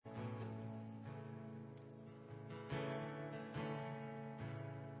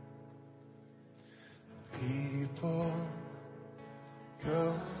people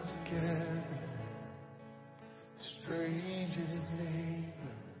come together, strangers,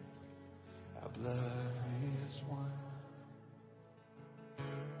 neighbors, our blood is one.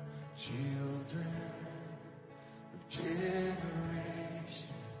 Children of generation,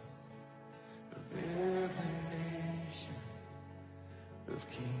 of every nation, of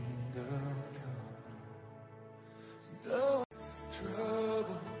kingdom come. So though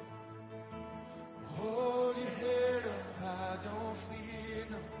trouble, hold your head up high, don't fear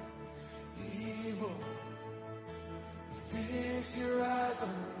no evil. Fix your eyes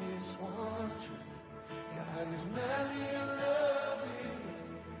on this one truth: God is madly in love with you.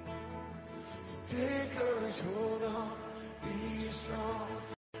 So take courage, hold on, be strong.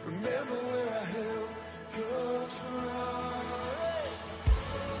 Remember where our help comes from.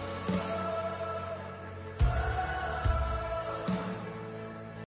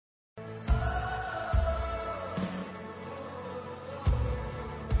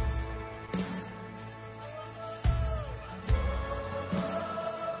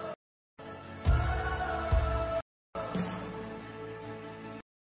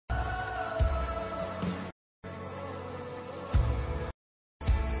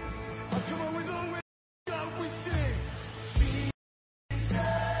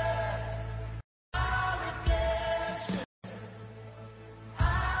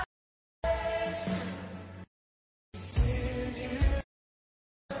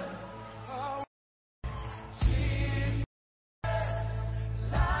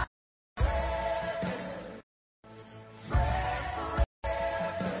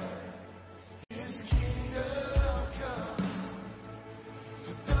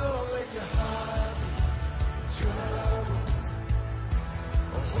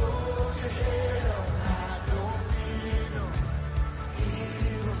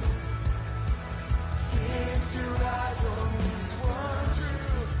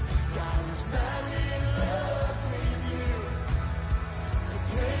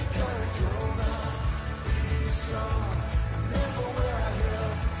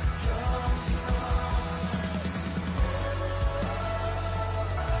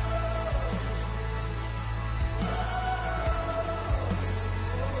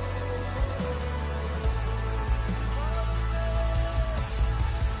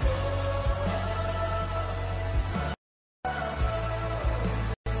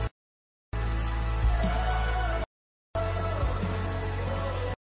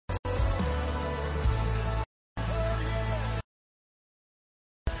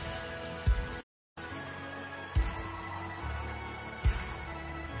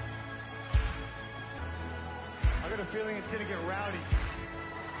 I got a feeling it's going to get rowdy.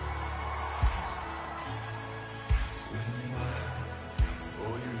 Swing wide,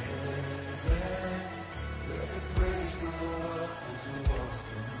 oh you heavens, let the praise go up as the walls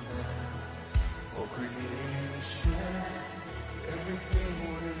come down. Oh creation, everything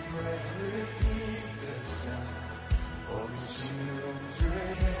with breath repeat the sound. All the children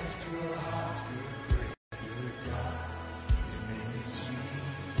to our hearts will praise good God. His name is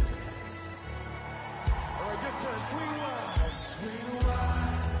Jesus. All right, good turn. Swing wide. Swing wide.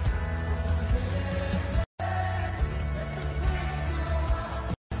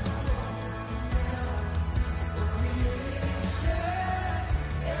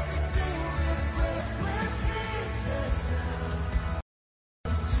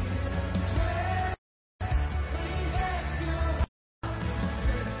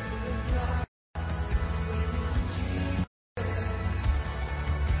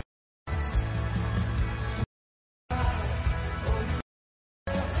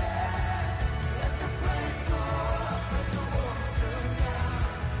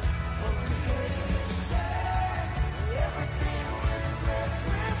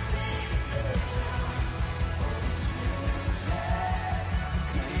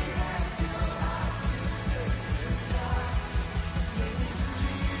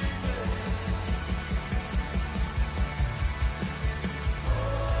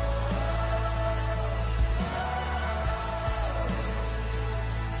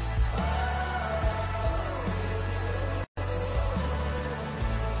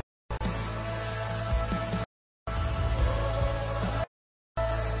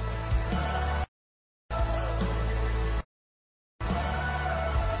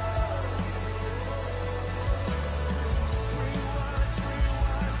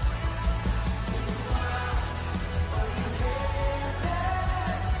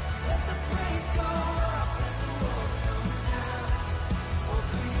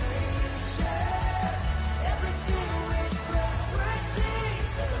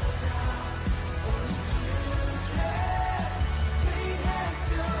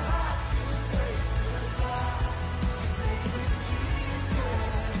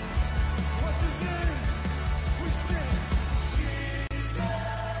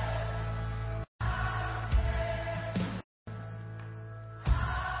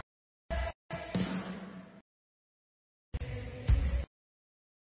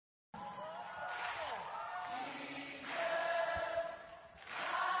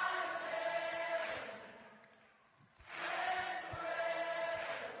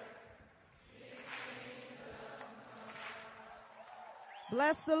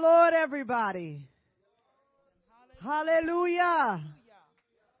 Bless the Lord, everybody. Hallelujah.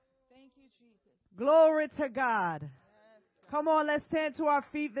 Thank you, Jesus. Glory to God. Come on, let's stand to our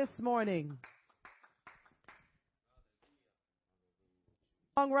feet this morning.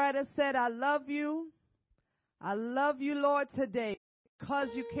 Songwriter said, I love you. I love you, Lord, today because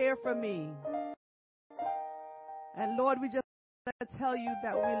you care for me. And Lord, we just want to tell you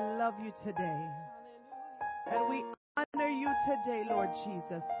that we love you today. And we honor you today, Lord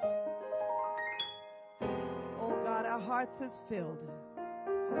Jesus. Oh God, our hearts is filled.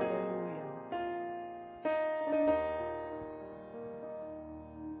 Hallelujah.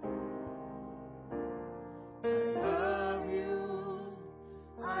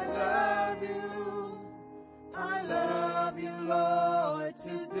 I love you. I love you, Lord,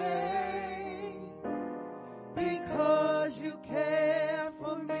 today. Because you care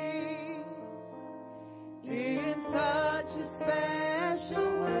for me in such a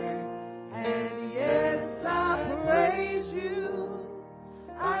special way. And yes, I praise you.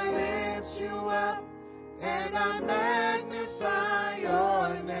 I lift you up and I magnify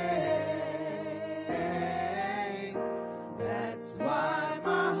your name. That's why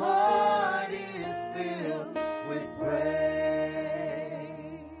my heart is filled with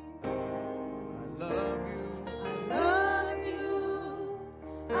praise. I love you. I love you.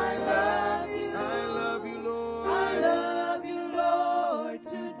 I love you. I love you, Lord. I love you, Lord,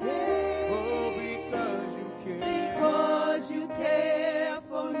 today. Oh, because you care. Because you care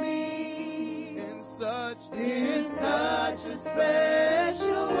for me in such a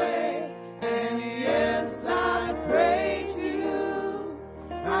special way. And yes, I praise you.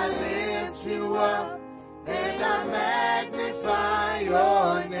 I lift you up and I magnify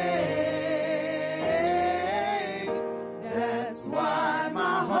your name. That's why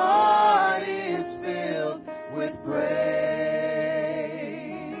my heart is filled with praise.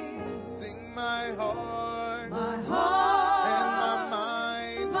 Sing my heart, and my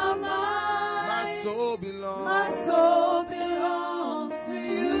mind, my soul belongs to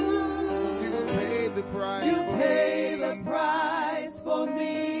you. You paid the price for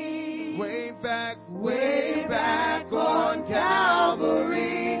me. Way back on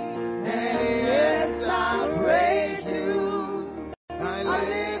Calvary. And yes, I praise you. I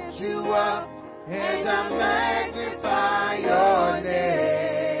lift you up and I magnify your name.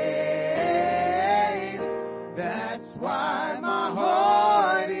 That's why my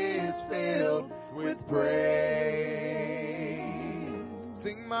heart is filled with praise.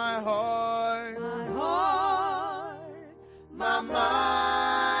 Sing my heart, my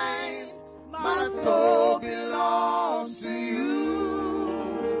mind, my soul belongs to you.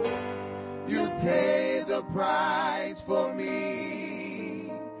 You paid the price for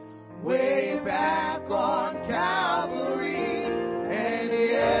me way back on Calvary. And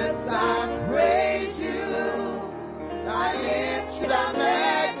yes, I praise you. I lift you, I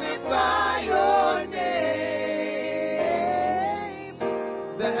magnify your name.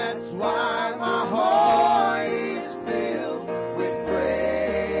 That's why my heart is filled with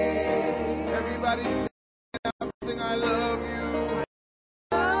praise. Everybody sing, I love you.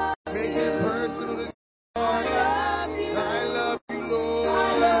 Make it personal this morning. I love you, Lord. I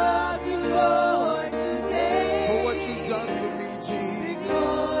love you, Lord, today. For what you've done for me, Jesus.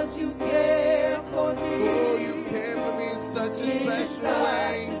 Because you care for me. Oh, you care for me in such a special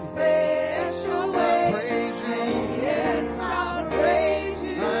way. I praise you. Yes, I praise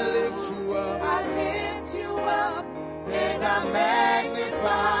you. I lift you up. And I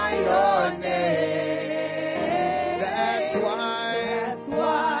magnify your name. That's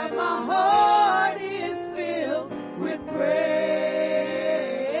why my heart is filled with praise.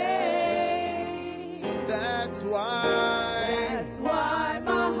 That's why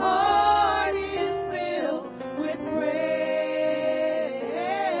my heart is filled with praise.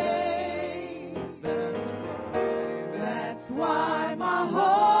 That's why my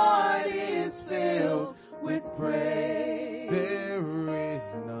heart is filled with praise. There is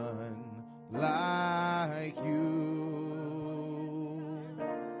none like you.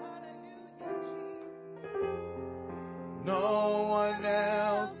 No one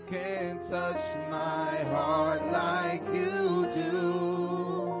else can touch my heart like you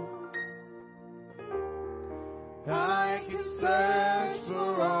do. I can search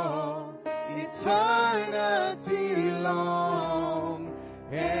for all eternity long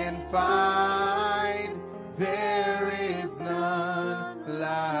and find there is none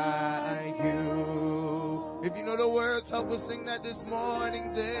like you. If you know the words, help us sing that this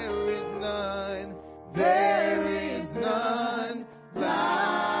morning. There is none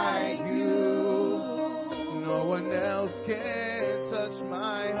like you. No one else can touch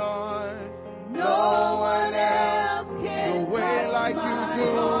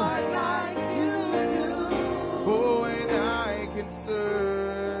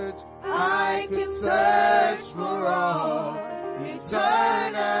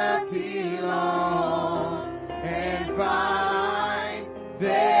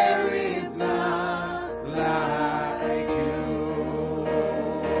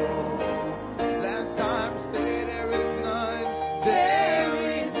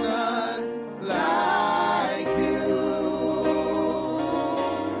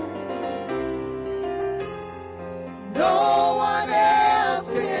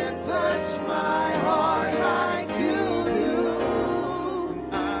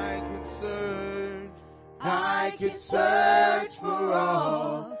I could search for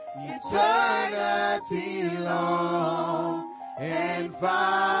all eternity long and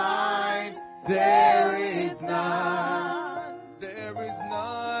find there is none. There is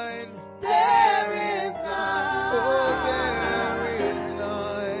none. There is none. Oh, there is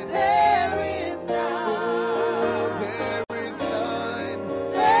none. There is none. Oh, there is none.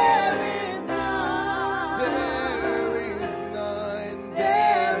 There is none. There is none.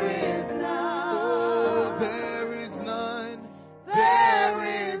 There is none. Oh, there is none. There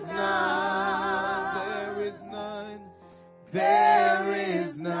is none. There is none. There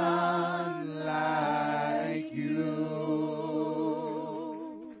is none like you.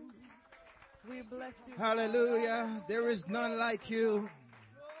 We bless you. Hallelujah. There is none like you.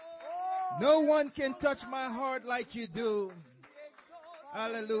 No one can touch my heart like you do.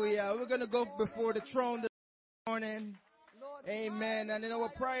 Hallelujah. We're going to go before the throne this morning. Amen. And in our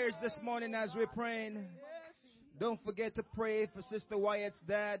prayers this morning as we're praying, don't forget to pray for Sister Wyatt's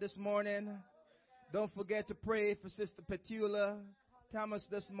dad this morning. Don't forget to pray for Sister Petula Thomas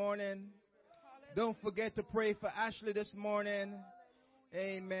this morning. Don't forget to pray for Ashley this morning.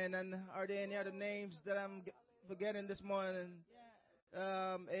 Amen. And are there any other names that I'm forgetting this morning?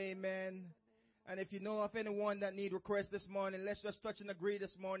 Amen. And if you know of anyone that need requests this morning, let's just touch and agree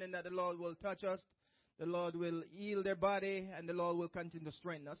this morning that the Lord will touch us. The Lord will heal their body, and the Lord will continue to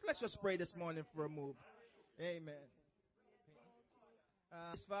strengthen us. Let's just pray this morning for a move. Amen.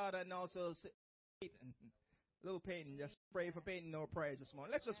 Father, and also little Peyton, just pray for Peyton or prayers this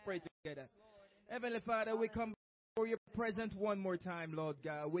morning. Let's just pray together. Heavenly Father, we come before your presence one more time, Lord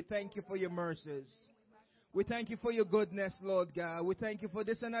God. We thank you for your mercies. We thank you for your goodness, Lord God. We thank you for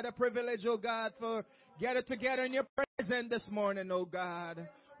this another privilege, oh God, for gathered together in your presence this morning, oh God.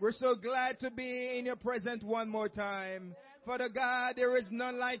 We're so glad to be in your presence one more time. Father God, there is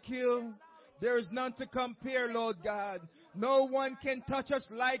none like you. There is none to compare, Lord God. No one can touch us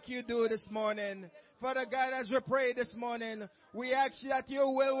like you do this morning. Father God, as we pray this morning, we ask that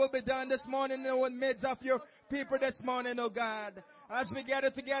your will be done this morning in the midst of your people this morning, oh God. As we gather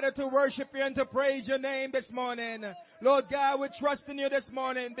together to worship you and to praise your name this morning. Lord God, we trust in you this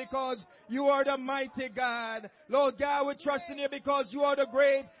morning because you are the mighty God. Lord God, we trust in you because you are the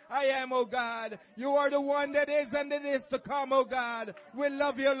great I am, oh God. You are the one that is and that is to come, oh God. We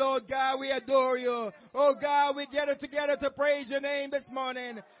love you, Lord God. We adore you. Oh God, we gather together to praise your name this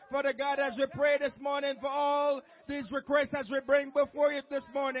morning. Father God, as we pray this morning for all these requests as we bring before you this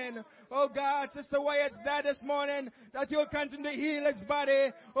morning. Oh God, Sister Wyatt's dad this morning, that you'll continue to heal his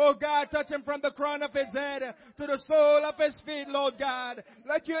body. Oh God, touch him from the crown of his head to the sole of his feet, Lord God.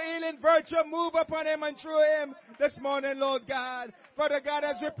 Let your healing virtue move upon him and through him this morning, Lord God. Father God,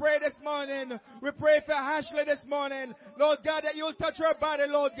 as we pray this morning, we pray for Ashley this morning. Lord God, that you'll touch her body,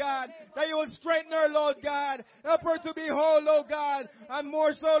 Lord God. That you will strengthen her, Lord God. Help her to be whole, Lord God. And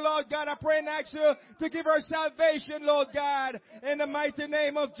more so, Lord God, I pray and ask you to give her salvation, Lord God, in the mighty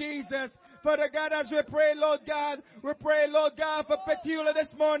name of Jesus. Father God, as we pray, Lord God, we pray, Lord God, for Petula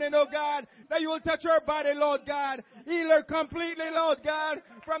this morning, oh God, that you will touch her body, Lord God. Heal her completely, Lord God,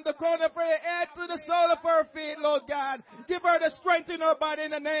 from the corner of her head to the sole of her feet, Lord God. Give her the strength in her body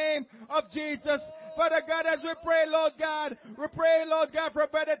in the name of Jesus. Father God, as we pray, Lord God, we pray, Lord God, for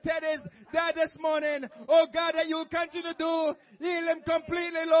Brother Teddy's dad this morning. Oh God, that you'll continue to do, heal him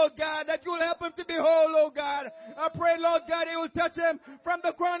completely, Lord God, that you'll help him to be whole, oh God. I pray, Lord God, you will touch him from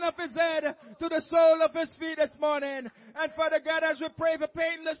the crown of his head to the sole of his feet this morning. And Father God, as we pray for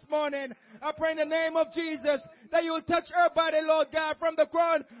Peyton this morning, I pray in the name of Jesus that you will touch her body, Lord God, from the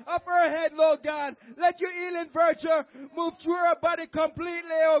crown of her head, Lord God. Let your healing virtue move through her body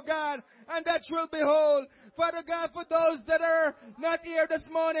completely, oh God, and that she'll be whole. Father God, for those that are not here this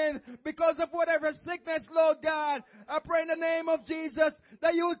morning because of whatever sickness, Lord God, I pray in the name of Jesus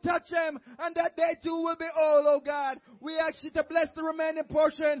that you will touch them and that they too will be whole, oh God. We ask you to bless the remaining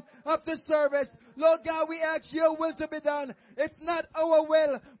portion of this service. Lord God, we ask your will to be done. It's not our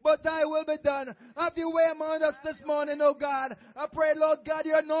will, but thy will be done. Have your way among us this morning, oh God. I pray, Lord God,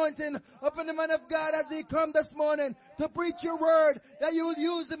 your anointing upon the man of God as he come this morning to preach your word, that you will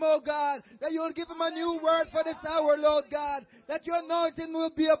use him, oh God, that you will give him a new word for this hour, Lord God, that your anointing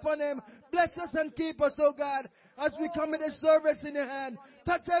will be upon him. Bless us and keep us, oh God, as we come in this service in your hand.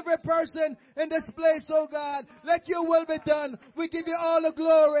 Touch every person in this place, oh God. Let your will be done. We give you all the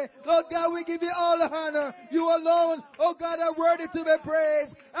glory. Lord God, we give you all the honor. You alone, oh God, are worthy to be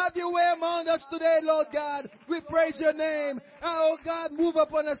praised. Have your way among us today, Lord God. We praise your name. And oh God, move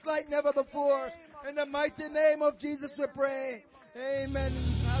upon us like never before. In the mighty name of Jesus we pray. Amen.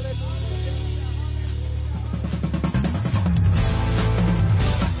 Hallelujah.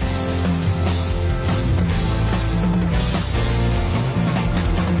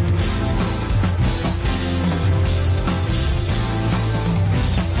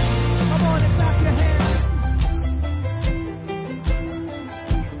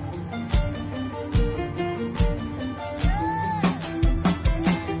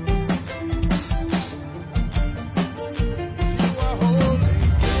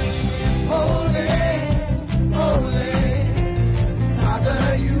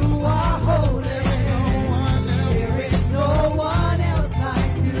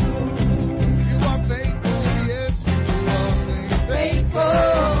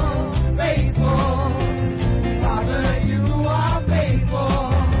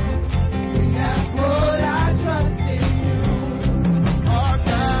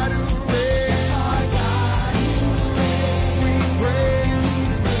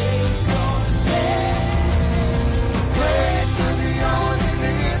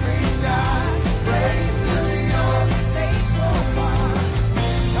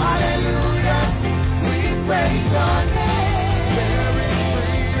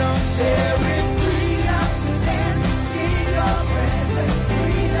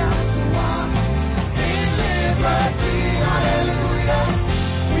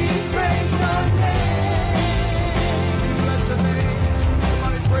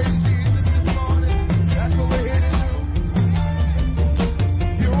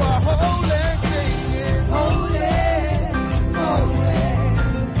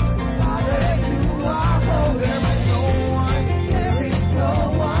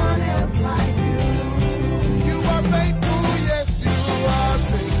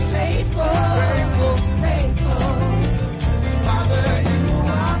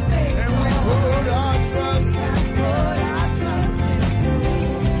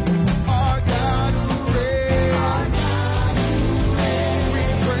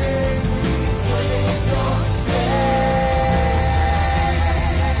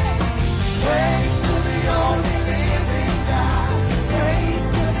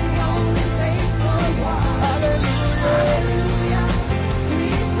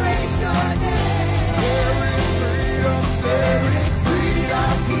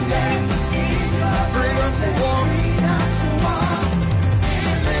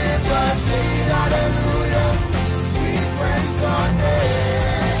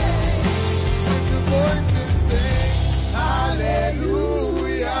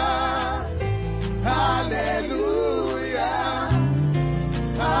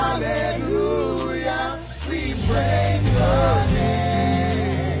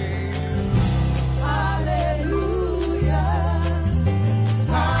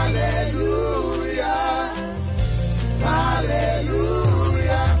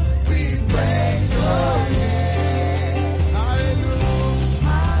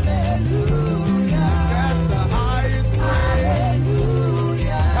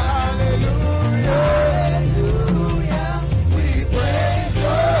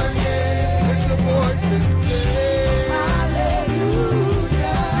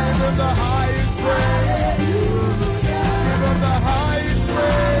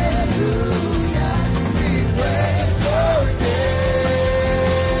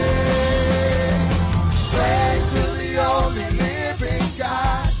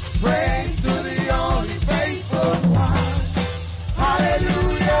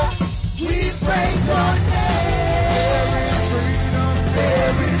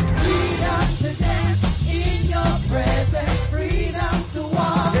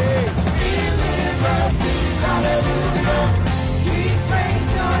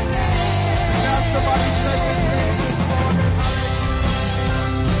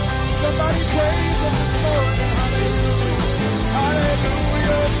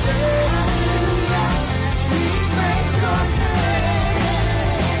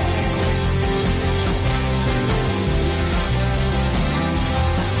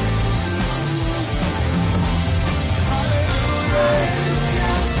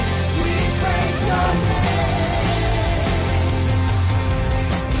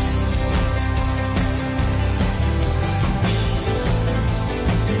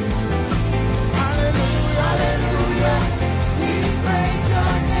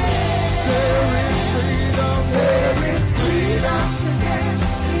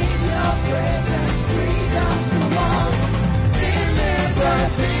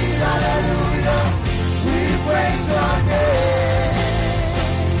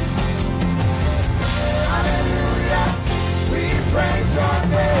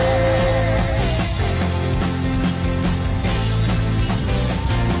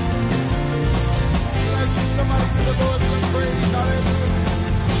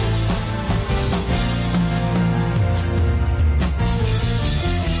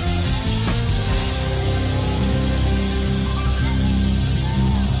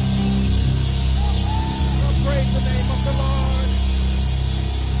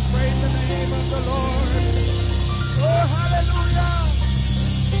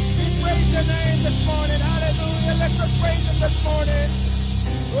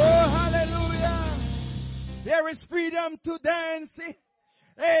 freedom to dance.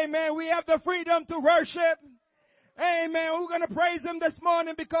 Amen. We have the freedom to worship. Amen. We're going to praise Him this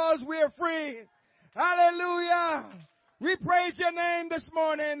morning because we are free. Hallelujah. We praise your name this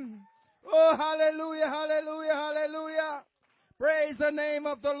morning. Oh, hallelujah, hallelujah, hallelujah. Praise the name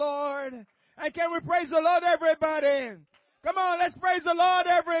of the Lord. And can we praise the Lord, everybody? Come on, let's praise the Lord,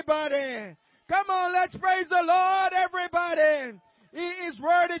 everybody. Come on, let's praise the Lord, everybody. He is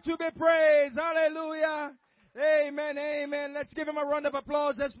worthy to be praised. Hallelujah. Amen, amen. Let's give Him a round of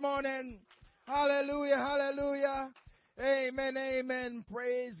applause this morning. Hallelujah, hallelujah. Amen, amen.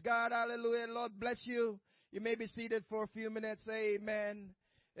 Praise God, hallelujah. Lord bless you. You may be seated for a few minutes. Amen.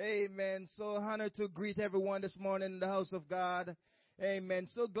 Amen. So honored to greet everyone this morning in the house of God. Amen.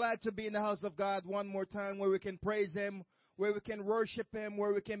 So glad to be in the house of God one more time where we can praise Him, where we can worship Him,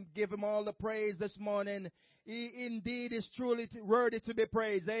 where we can give Him all the praise this morning. He indeed is truly worthy to be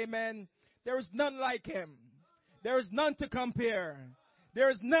praised. Amen. There is none like Him. There is none to compare. There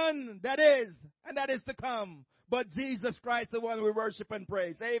is none that is and that is to come but Jesus Christ, the one we worship and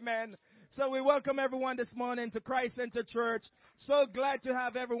praise. Amen. So we welcome everyone this morning to Christ Center Church. So glad to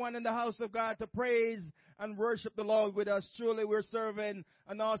have everyone in the house of God to praise and worship the Lord with us. Truly, we're serving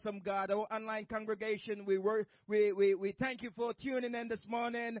an awesome God. Our online congregation, we thank you for tuning in this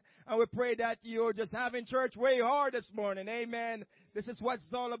morning, and we pray that you're just having church where you are this morning. Amen. This is what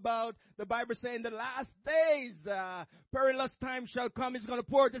it's all about. The Bible says in the last days, perilous time shall come. He's going to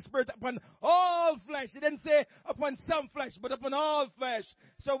pour the Spirit upon all flesh. He didn't say upon some flesh, but upon all flesh.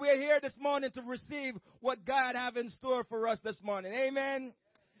 So we're here this morning to receive what God have in store for us this morning. Amen.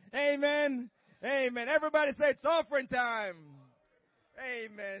 Amen. Amen. Everybody say it's offering time.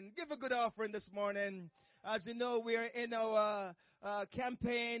 Amen. Give a good offering this morning. As you know, we're in our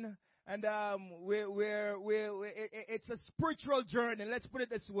campaign, and it's a spiritual journey. Let's put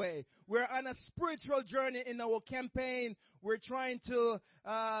it this way: we're on a spiritual journey in our campaign. We're trying to,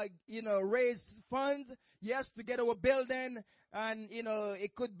 raise funds, yes, to get our building. And,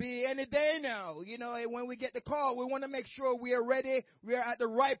 it could be any day now. When we get the call, we want to make sure we are ready. We are at the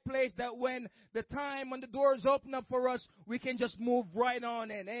right place, that when the time, when the doors open up for us, we can just move right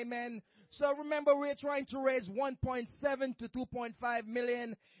on in. Amen. So remember, we're trying to raise 1.7 to 2.5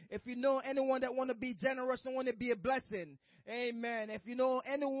 million. If you know anyone that want to be generous and want to be a blessing, amen. If you know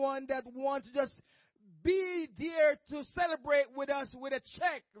anyone that wants to just be there to celebrate with us with a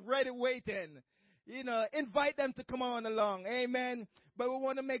check ready waiting, invite them to come on along. Amen. But we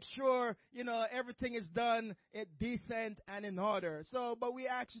want to make sure, everything is done decent and in order. But we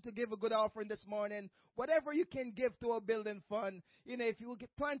ask you to give a good offering this morning. Whatever you can give to our building fund. If you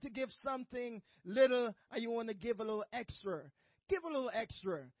plan to give something little and you want to give a little extra, give a little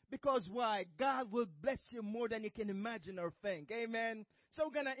extra. Because why? God will bless you more than you can imagine or think. Amen. So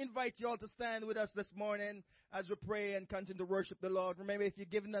we're going to invite you all to stand with us this morning as we pray and continue to worship the Lord. Remember, if you're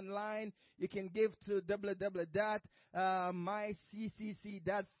giving online, you can give to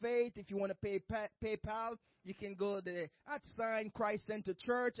www.myccc.faith. If you want to pay PayPal, you can go to the @ Christ Center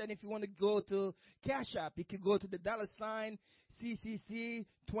Church. And if you want to go to Cash App, you can go to the $ CCC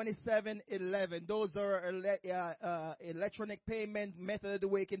 2711. Those are electronic payment method, the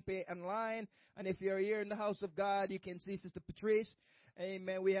way you can pay online. And if you're here in the house of God, you can see Sister Patrice.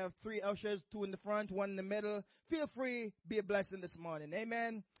 Amen. We have 3 ushers, 2 in the front, 1 in the middle. Feel free, be a blessing this morning.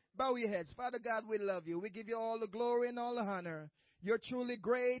 Amen. Bow your heads. Father God, we love you. We give you all the glory and all the honor. You're truly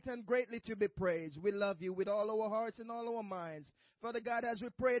great and greatly to be praised. We love you with all our hearts and all our minds. Father God, as we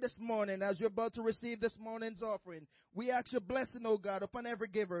pray this morning, as we're about to receive this morning's offering, we ask your blessing, oh God, upon every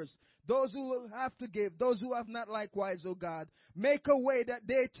givers. Those who have to give, those who have not likewise, oh God. Make a way that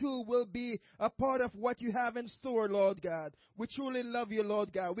they too will be a part of what you have in store, Lord God. We truly love you,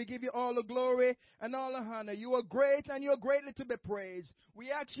 Lord God. We give you all the glory and all the honor. You are great and you are greatly to be praised.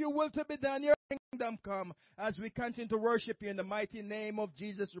 We ask your will to be done, your kingdom come, as we continue to worship you in the mighty name of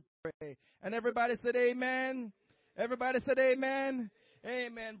Jesus, we pray. And everybody said amen. Everybody said amen.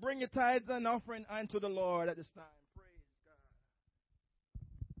 Amen. Bring your tithes and offering unto the Lord at this time. Praise God.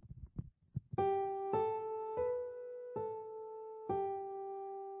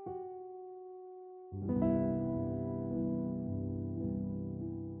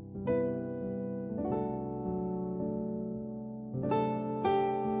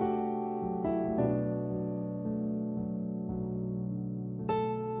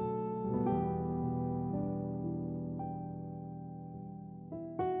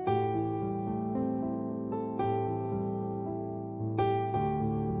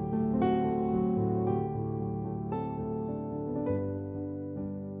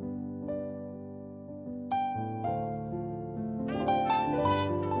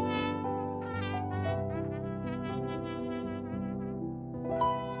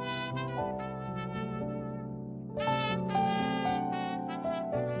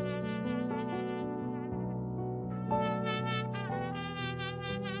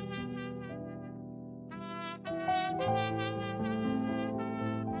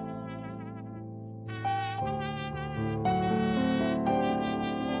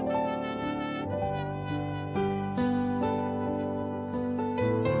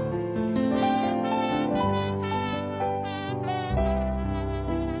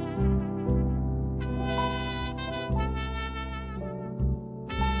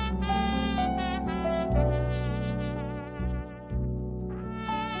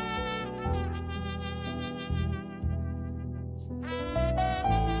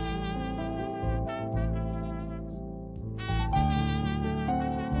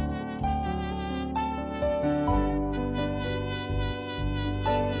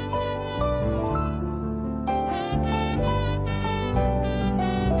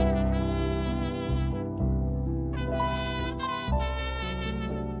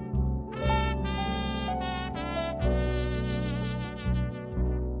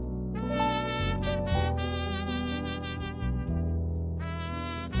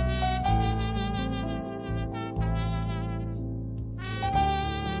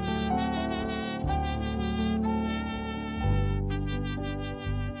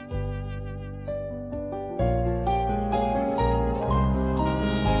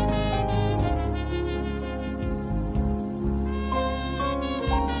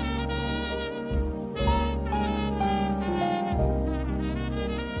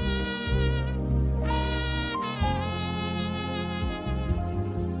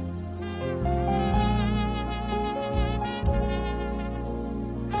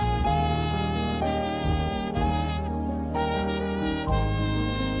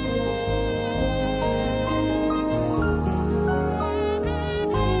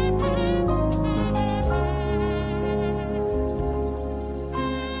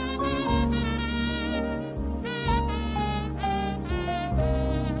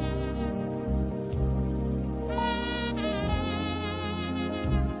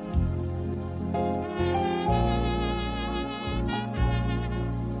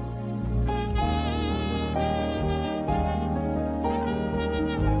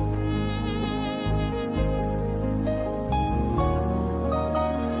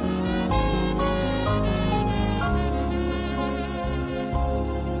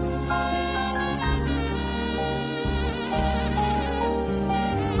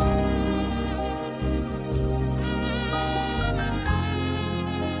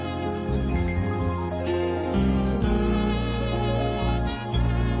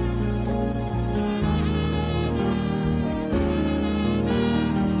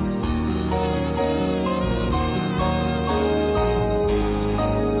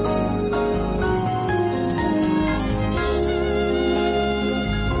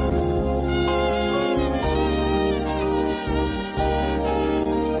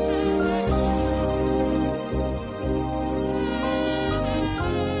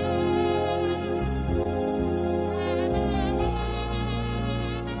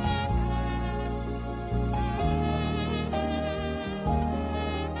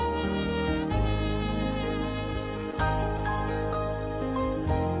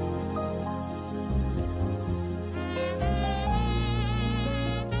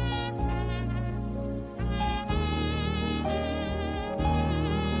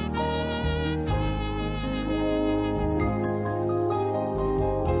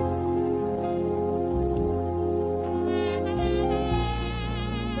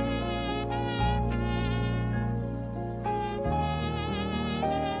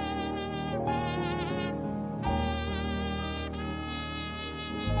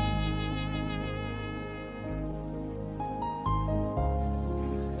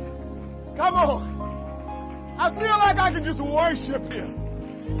 Come on. I feel like I can just worship Him.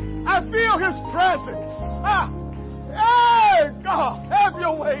 I feel His presence. Hey, God, have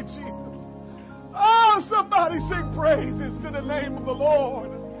your way, Jesus. Oh, somebody sing praises to the name of the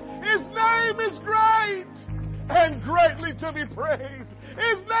Lord. His name is great and greatly to be praised.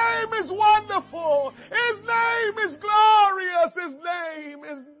 His name is wonderful. His name is glorious. His name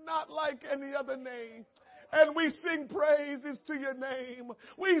is not like any other name. And we sing praises to your name.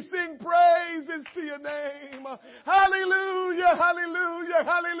 We sing praises to your name. Hallelujah, hallelujah,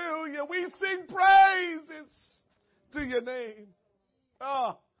 hallelujah. We sing praises to your name.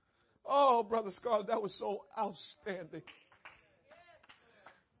 Oh, Brother Scarlett, that was so outstanding.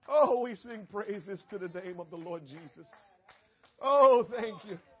 Oh, we sing praises to the name of the Lord Jesus. Oh, thank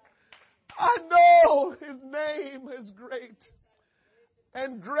you. I know His name is great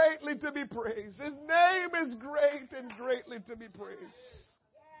and greatly to be praised. His name is great and greatly to be praised.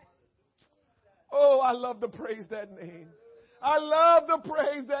 Oh, I love to praise that name. I love to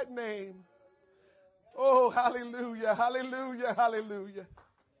praise that name. Oh, hallelujah, hallelujah, hallelujah.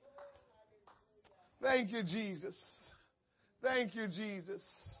 Thank you, Jesus. Thank you, Jesus.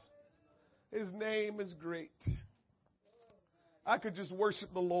 His name is great. I could just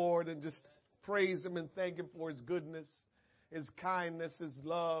worship the Lord and just praise Him and thank Him for His goodness, His kindness, His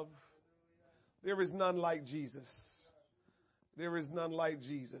love. There is none like Jesus. There is none like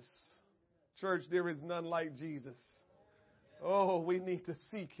Jesus. Church, there is none like Jesus. Oh, we need to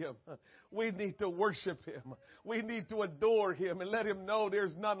seek Him. We need to worship Him. We need to adore Him and let Him know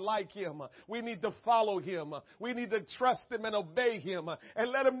there's none like Him. We need to follow Him. We need to trust Him and obey Him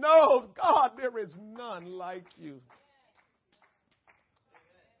and let Him know, God, there is none like you.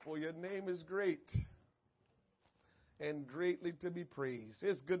 For your name is great and greatly to be praised.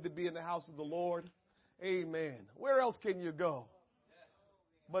 It's good to be in the house of the Lord. Amen. Where else can you go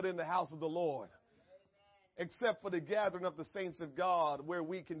but in the house of the Lord? Except for the gathering of the saints of God, where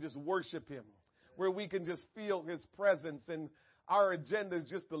we can just worship Him, where we can just feel His presence, and our agenda is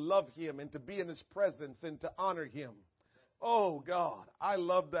just to love Him and to be in His presence and to honor Him. Oh, God, I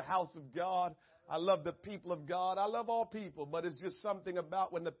love the house of God. I love the people of God. I love all people, but it's just something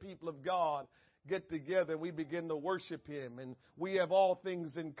about when the people of God get together and we begin to worship Him and we have all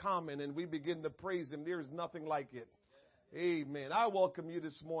things in common and we begin to praise Him. There is nothing like it. Amen. I welcome you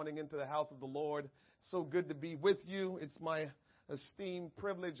this morning into the house of the Lord. So good to be with you. It's my esteemed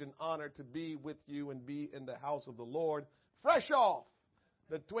privilege and honor to be with you and be in the house of the Lord. Fresh off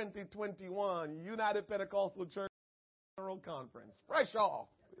the 2021 United Pentecostal Church General Conference. Fresh off.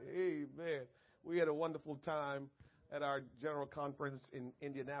 Amen. We had a wonderful time at our General Conference in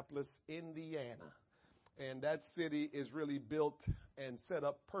Indianapolis, Indiana. And that city is really built and set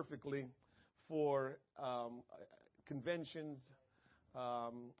up perfectly for conventions.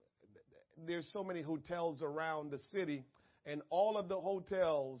 There's so many hotels around the city, and all of the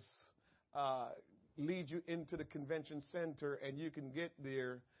hotels lead you into the convention center, and you can get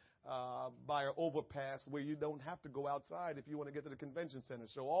there by an overpass where you don't have to go outside if you want to get to the convention center.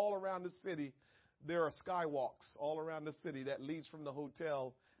 So all around the city, there are skywalks all around the city that leads from the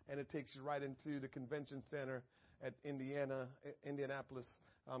hotel, and it takes you right into the convention center at Indianapolis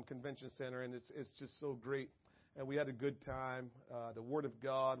Convention Center, and it's just so great. And we had a good time. The Word of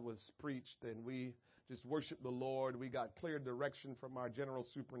God was preached, and we just worshiped the Lord. We got clear direction from our general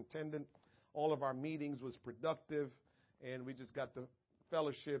superintendent. All of our meetings was productive, and we just got to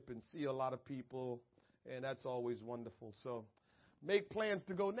fellowship and see a lot of people, and that's always wonderful. So make plans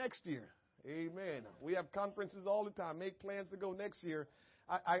to go next year. Amen. We have conferences all the time. Make plans to go next year.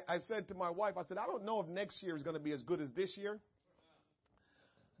 I said to my wife, I said, I don't know if next year is going to be as good as this year,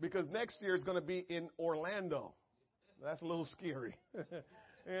 because next year is going to be in Orlando. That's a little scary.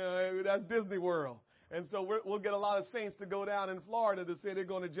 That's Disney World. And so we'll get a lot of saints to go down in Florida to say they're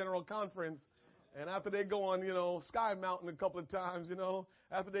going to General Conference. And after they go on, Sky Mountain a couple of times,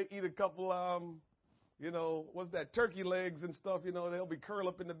 after they eat a couple, what's that, turkey legs and stuff, they'll be curled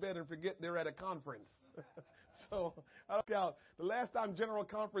up in the bed and forget they're at a conference. So I don't count. The last time General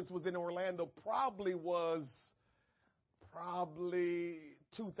Conference was in Orlando probably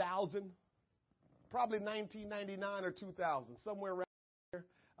 2000, probably 1999 or 2000, somewhere around there.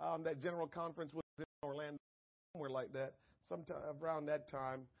 That General Conference was in Orlando, somewhere like that, sometime around that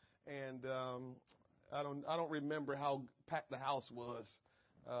time. And I don't remember how packed the house was.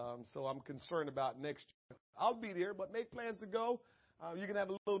 So I'm concerned about next year. I'll be there, but make plans to go. You can have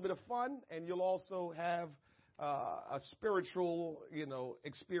a little bit of fun, and you'll also have a spiritual,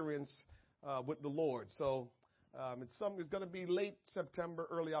 experience with the Lord. So it's going to be late September,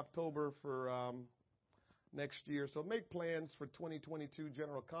 early October for next year. So make plans for 2022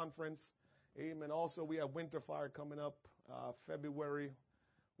 General Conference. Amen. Also, we have Winter Fire coming up February.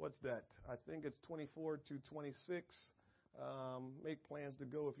 What's that? I think it's 24 to 26. Make plans to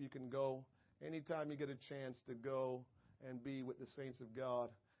go if you can go. Anytime you get a chance to go and be with the saints of God.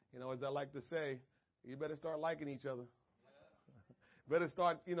 You know, as I like to say, you better start liking each other. Better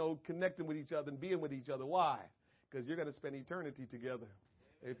start, connecting with each other and being with each other. Why? Because you're going to spend eternity together.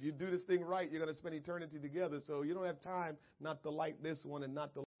 If you do this thing right, you're going to spend eternity together. So you don't have time not to like this one and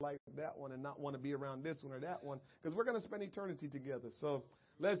not to like that one and not want to be around this one or that one, because we're going to spend eternity together. So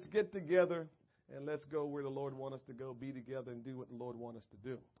let's get together and let's go where the Lord wants us to go, be together and do what the Lord wants us to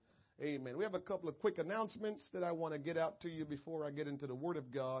do. Amen. We have a couple of quick announcements that I want to get out to you before I get into the Word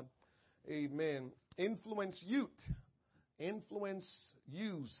of God. Amen. Influence youth. Influence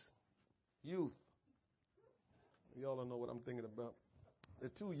youth. Youth. Y'all don't know what I'm thinking about. The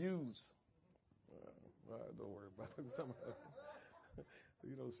two U's. Don't worry about it.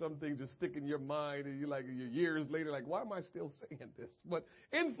 Some things just stick in your mind, and you're years later, why am I still saying this? But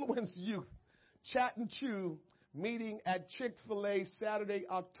influence youth. Chat and Chew meeting at Chick-fil-A Saturday,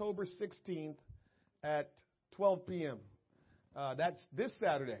 October 16th at 12 p.m. That's this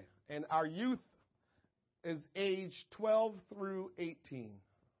Saturday. And our youth is age 12 through 18.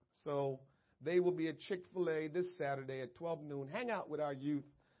 So they will be at Chick-fil-A this Saturday at 12 noon. Hang out with our youth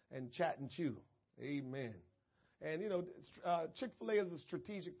and chat and chew. Amen. And, Chick-fil-A is a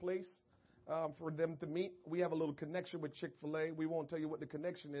strategic place for them to meet. We have a little connection with Chick-fil-A. We won't tell you what the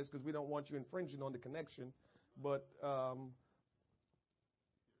connection is because we don't want you infringing on the connection. But,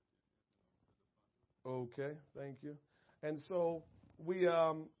 okay, thank you. And so we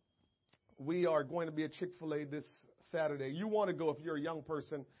are going to be at Chick-fil-A this Saturday. You want to go if you're a young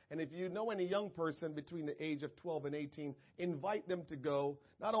person. And if you know any young person between the age of 12 and 18, invite them to go.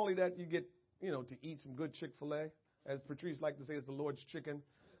 Not only that, you get, to eat some good Chick-fil-A. As Patrice liked to say, it's the Lord's chicken.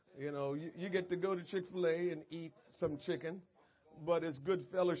 You get to go to Chick-fil-A and eat some chicken. But it's good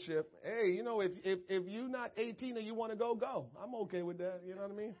fellowship. Hey, if you're not 18 and you want to go, go. I'm okay with that. You know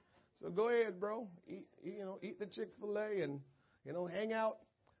what I mean? So go ahead, bro. Eat the Chick-fil-A and, hang out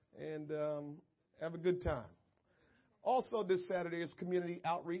and have a good time. Also, this Saturday is community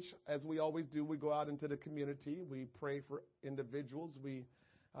outreach. As we always do, we go out into the community. We pray for individuals. We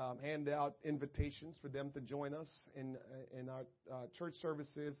hand out invitations for them to join us in our church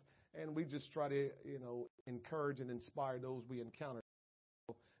services. And we just try to, encourage and inspire those we encounter.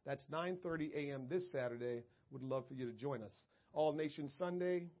 That's 9:30 a.m. this Saturday. Would love for you to join us. All Nation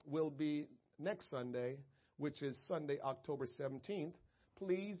Sunday will be next Sunday, which is Sunday, October 17th.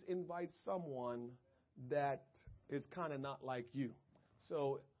 Please invite someone that is kind of not like you.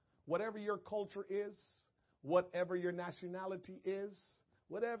 So whatever your culture is, whatever your nationality is,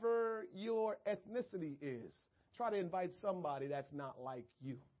 whatever your ethnicity is, try to invite somebody that's not like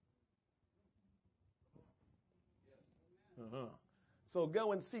you. So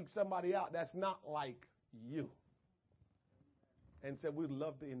go and seek somebody out that's not like you. And said, we'd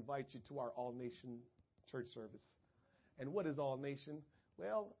love to invite you to our All Nation church service. And what is All Nation?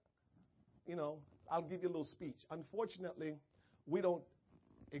 Well, I'll give you a little speech. Unfortunately, we don't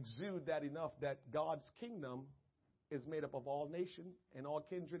exude that enough that God's kingdom is made up of all nations and all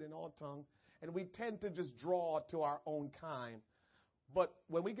kindred and all tongue. And we tend to just draw to our own kind. But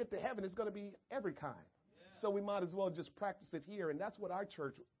when we get to heaven, it's going to be every kind. So we might as well just practice it here. And that's what our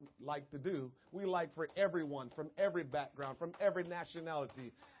church like to do. We like for everyone from every background, from every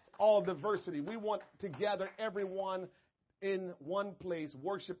nationality, all diversity. We want to gather everyone in one place,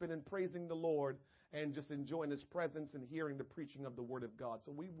 worshiping and praising the Lord and just enjoying His presence and hearing the preaching of the Word of God.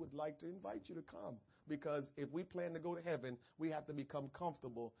 So we would like to invite you to come, because if we plan to go to heaven, we have to become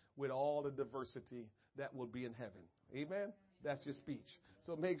comfortable with all the diversity that will be in heaven. Amen? That's your speech.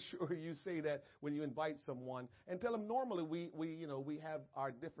 So make sure you say that when you invite someone, and tell them normally we have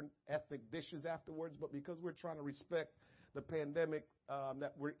our different ethnic dishes afterwards, but because we're trying to respect the pandemic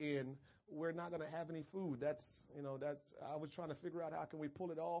that we're in, we're not going to have any food. I was trying to figure out how can we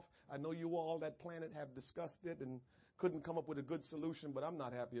pull it off. I know you all that planet have discussed it and couldn't come up with a good solution, but I'm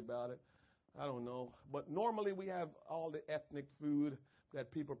not happy about it. I don't know. But normally we have all the ethnic food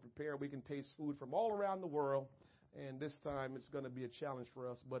that people prepare. We can taste food from all around the world. And this time it's going to be a challenge for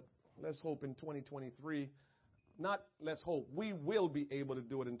us. But let's hope in 2023, let's hope, we will be able to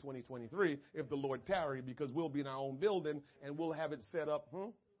do it in 2023 if the Lord tarry, because we'll be in our own building and we'll have it set up.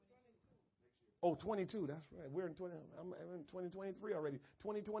 Oh, 22. That's right. I'm in 2023 already.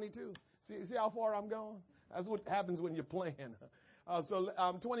 2022. See how far I'm going? That's what happens when you plan. So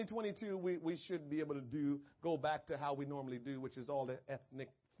 2022, we should be able to go back to how we normally do, which is all the ethnic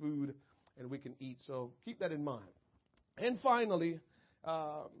food, and we can eat. So keep that in mind. And finally,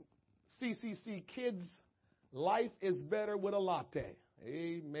 CCC Kids, life is better with a latte.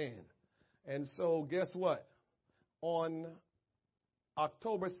 Amen. And so guess what? On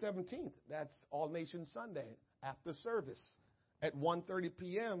October 17th, that's All Nations Sunday, after service at 1:30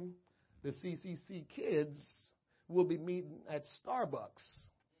 p.m., the CCC Kids will be meeting at Starbucks,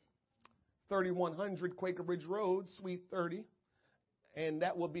 3100 Quaker Bridge Road, Suite 30, and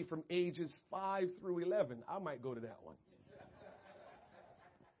that will be from ages 5 through 11. I might go to that one.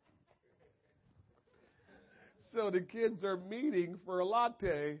 So the kids are meeting for a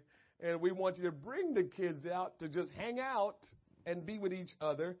latte, and we want you to bring the kids out to just hang out and be with each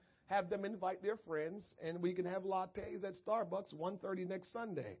other. Have them invite their friends, and we can have lattes at Starbucks 1:30 next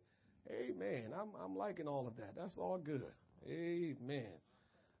Sunday. Amen. I'm liking all of that. That's all good. Amen.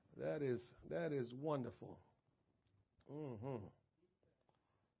 That is wonderful.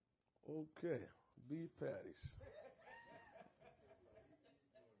 Okay. Beef patties.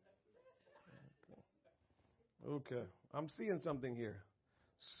 Okay. I'm seeing something here.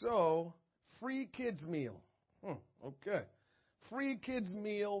 So, free kids meal. Okay. Free kids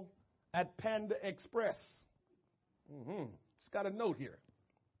meal at Panda Express. It's got a note here.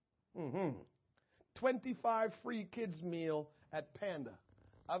 25 free kids meal at Panda.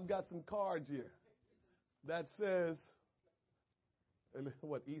 I've got some cards here that says,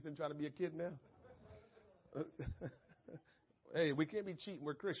 what, Ethan trying to be a kid now? Hey, we can't be cheating.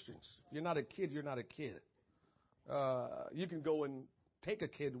 We're Christians. If you're not a kid, you're not a kid. You can go and take a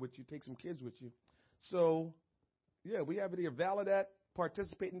kid with you, take some kids with you. So, yeah, we have it here. Valid at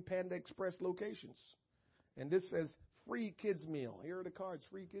participating Panda Express locations. And this says free kids meal. Here are the cards,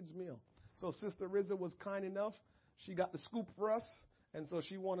 free kids meal. So Sister Rizza was kind enough. She got the scoop for us. And so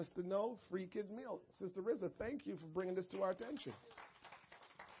she wants us to know free kids meal. Sister Rizza, thank you for bringing this to our attention.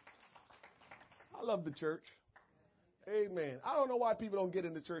 I love the church. Amen. I don't know why people don't get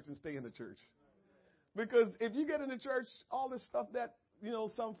in the church and stay in the church. Because if you get in the church, all this stuff that,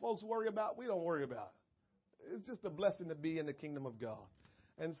 some folks worry about, we don't worry about. It's just a blessing to be in the kingdom of God.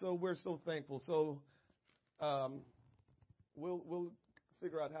 And so we're so thankful. So we'll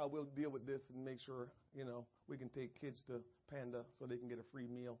figure out how we'll deal with this and make sure, we can take kids to Panda so they can get a free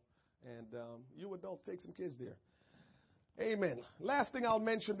meal. And you adults, take some kids there. Amen. Last thing I'll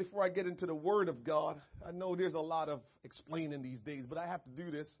mention before I get into the Word of God. I know there's a lot of explaining these days, but I have to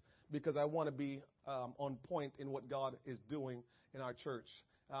do this because I want to be on point in what God is doing in our church.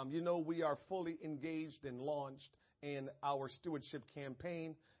 We are fully engaged and launched in our stewardship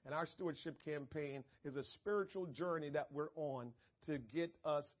campaign. And our stewardship campaign is a spiritual journey that we're on to get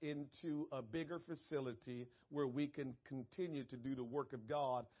us into a bigger facility where we can continue to do the work of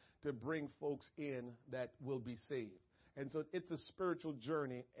God to bring folks in that will be saved. And so it's a spiritual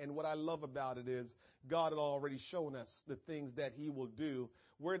journey. And what I love about it is God had already shown us the things that he will do.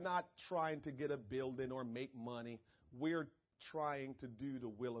 We're not trying to get a building or make money. We're trying to do the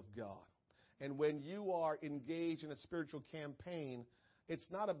will of God. And when you are engaged in a spiritual campaign, it's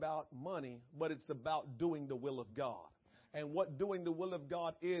not about money, but it's about doing the will of God. And what doing the will of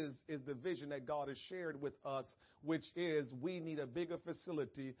God is the vision that God has shared with us, which is we need a bigger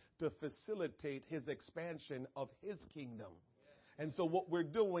facility to facilitate his expansion of his kingdom. And so what we're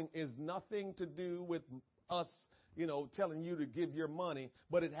doing is nothing to do with us, telling you to give your money,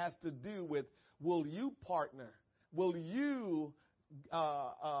 but it has to do with, will you partner? Will you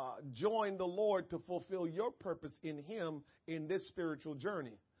join the Lord to fulfill your purpose in him in this spiritual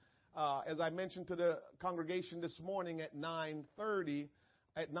journey? As I mentioned to the congregation this morning at 9:30,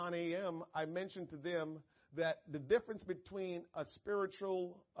 at 9 a.m., I mentioned to them that the difference between a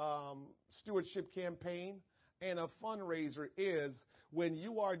spiritual stewardship campaign and a fundraiser is when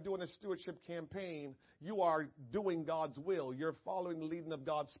you are doing a stewardship campaign, you are doing God's will. You're following the leading of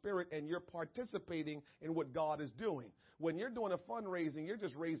God's Spirit, and you're participating in what God is doing. When you're doing a fundraising, you're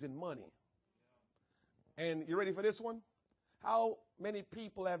just raising money. And you ready for this one? How many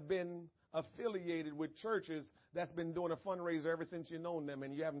people have been affiliated with churches that's been doing a fundraiser ever since you've known them,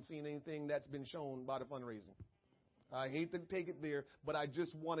 and you haven't seen anything that's been shown by the fundraising? I hate to take it there, but I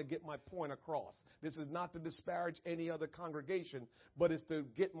just want to get my point across. This is not to disparage any other congregation, but it's to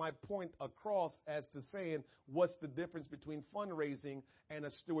get my point across as to saying what's the difference between fundraising and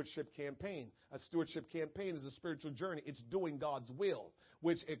a stewardship campaign. A stewardship campaign is a spiritual journey. It's doing God's will,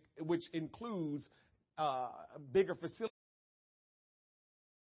 which includes bigger facilities